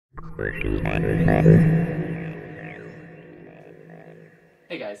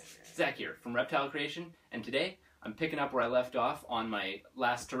Hey guys, Zach here from Reptile Creation, and today I'm picking up where I left off on my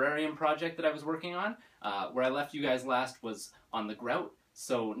last terrarium project that I was working on. Where I left you guys last was on the grout,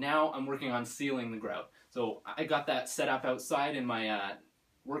 so now I'm working on sealing the grout. So I got that set up outside in my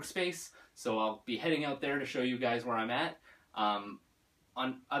workspace, so I'll be heading out there to show you guys where I'm at.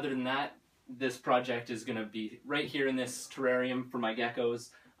 Other than that, this project is going to be right here in this terrarium for my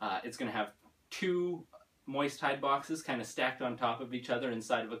geckos. It's going to have two moist hide boxes kind of stacked on top of each other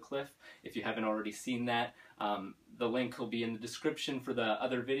inside of a cliff. If you haven't already seen that, the link will be in the description for the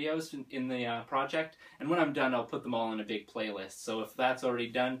other videos in the project, and when I'm done I'll put them all in a big playlist. So if that's already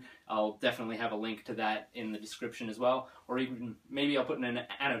done, I'll definitely have a link to that in the description as well, or even maybe I'll put in an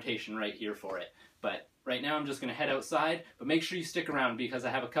annotation right here for it. But right now I'm just going to head outside, but make sure you stick around because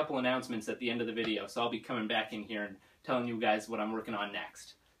I have a couple announcements at the end of the video, so I'll be coming back in here and telling you guys what I'm working on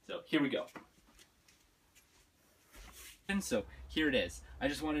next. So here we go. So here it is. I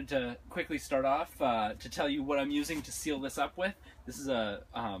just wanted to quickly start off to tell you what I'm using to seal this up with. This is a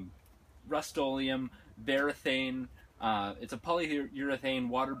Rust-Oleum Varathane. It's a polyurethane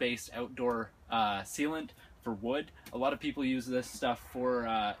water-based outdoor sealant for wood. A lot of people use this stuff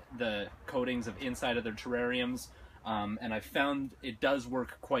for the coatings of inside of their terrariums, and I've found it does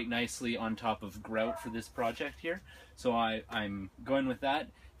work quite nicely on top of grout for this project here. So I'm going with that.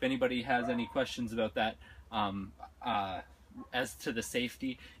 If anybody has any questions about that, as to the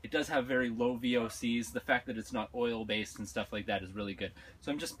safety, it does have very low VOCs. The fact that it's not oil based and stuff like that is really good.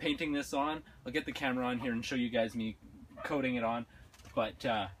 So I'm just painting this on. I'll get the camera on here and show you guys me coating it on. But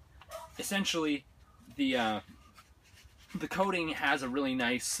essentially the coating has a really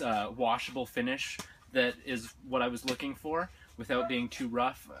nice washable finish that is what I was looking for without being too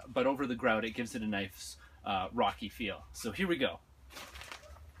rough, but over the grout it gives it a nice rocky feel. So here we go.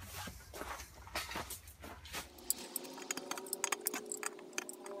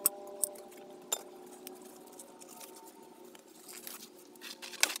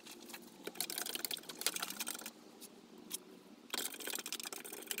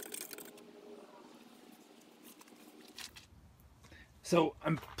 So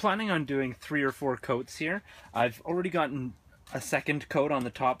I'm planning on doing 3 or 4 coats here. I've already gotten a second coat on the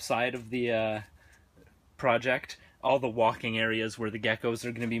top side of the project. All the walking areas where the geckos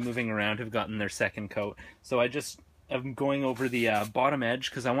are going to be moving around have gotten their second coat. So I'm going over the bottom edge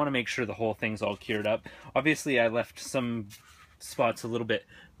because I want to make sure the whole thing's all cured up. Obviously I left some spots a little bit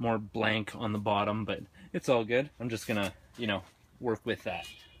more blank on the bottom, but it's all good. I'm just going to, work with that.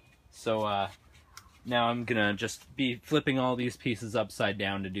 So now I'm gonna just be flipping all these pieces upside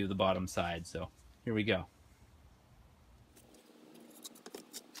down to do the bottom side, so here we go.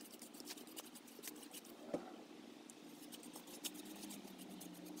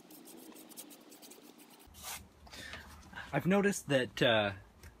 I've noticed that the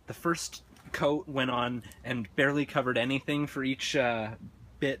first coat went on and barely covered anything for each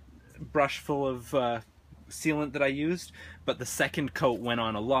brush full of sealant that I used, but the second coat went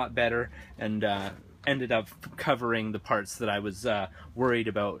on a lot better and ended up covering the parts that I was worried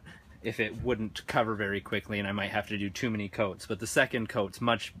about if it wouldn't cover very quickly and I might have to do too many coats. But the second coat's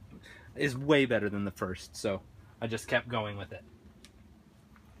is way better than the first, so I just kept going with it.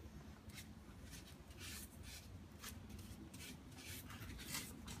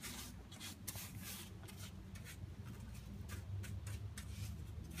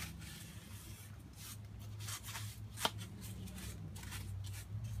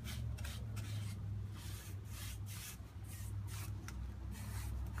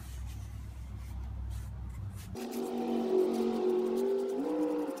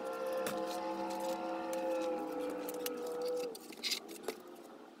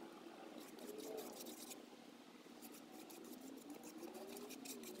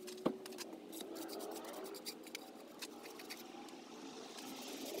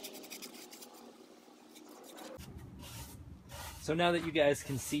 So now that you guys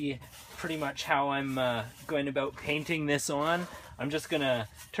can see pretty much how I'm going about painting this on, I'm just going to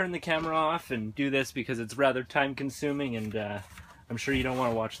turn the camera off and do this because it's rather time consuming, and I'm sure you don't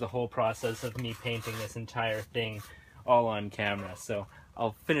want to watch the whole process of me painting this entire thing all on camera. So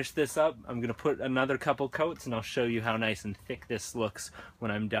I'll finish this up. I'm going to put another couple coats and I'll show you how nice and thick this looks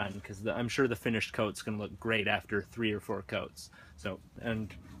when I'm done, because I'm sure the finished coat's going to look great after 3 or 4 coats. So,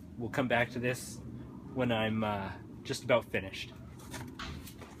 and we'll come back to this when I'm just about finished.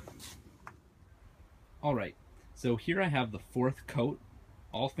 Alright, so here I have the 4th coat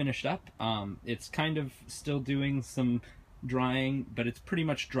all finished up. It's kind of still doing some drying, but it's pretty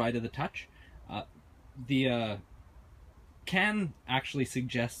much dry to the touch. The can actually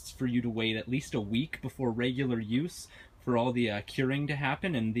suggests for you to wait at least a week before regular use for all the curing to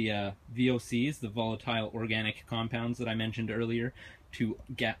happen and the VOCs, the volatile organic compounds that I mentioned earlier, to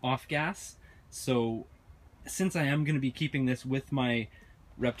get off gas. So since I am going to be keeping this with my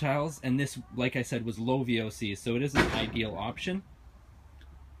reptiles, and this, like I said, was low VOC, so it is an ideal option,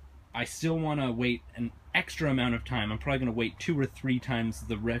 I still want to wait an extra amount of time. I'm probably going to wait 2 or 3 times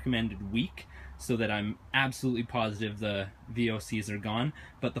the recommended week so that I'm absolutely positive the VOCs are gone.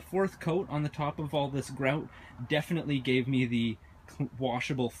 But the 4th coat on the top of all this grout definitely gave me the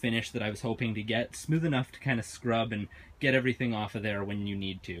washable finish that I was hoping to get. Smooth enough to kind of scrub and get everything off of there when you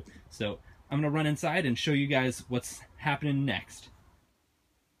need to. So I'm going to run inside and show you guys what's happening next.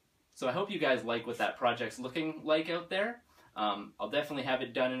 So I hope you guys like what that project's looking like out there. I'll definitely have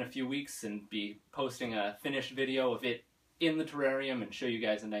it done in a few weeks and be posting a finished video of it in the terrarium and show you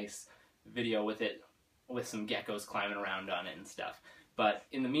guys a nice video with it, with some geckos climbing around on it and stuff. But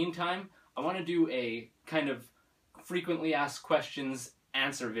in the meantime, I want to do a kind of frequently asked questions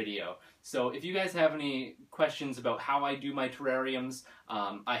answer video. So if you guys have any questions about how I do my terrariums,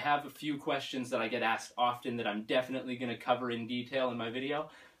 I have a few questions that I get asked often that I'm definitely going to cover in detail in my video.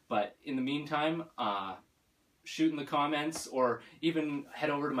 But in the meantime, shoot in the comments or even head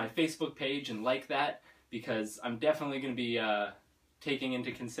over to my Facebook page and like that, because I'm definitely going to be taking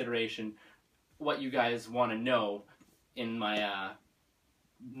into consideration what you guys want to know in my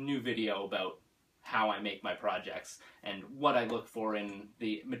new video about how I make my projects and what I look for in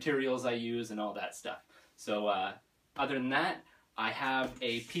the materials I use and all that stuff. So other than that, I have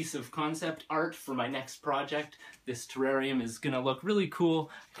a piece of concept art for my next project. This terrarium is going to look really cool.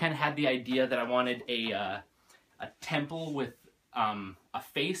 I kind of had the idea that I wanted a temple with a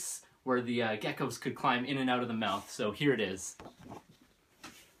face where the geckos could climb in and out of the mouth. So here it is.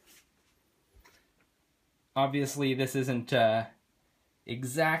 Obviously this isn't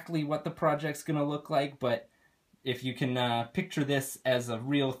exactly what the project's going to look like, but if you can picture this as a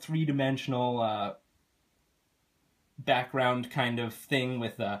real 3-dimensional background kind of thing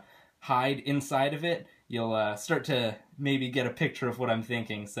with a hide inside of it, you'll start to maybe get a picture of what I'm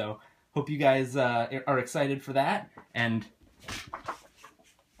thinking. So hope you guys are excited for that, and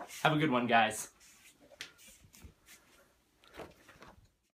have a good one, guys.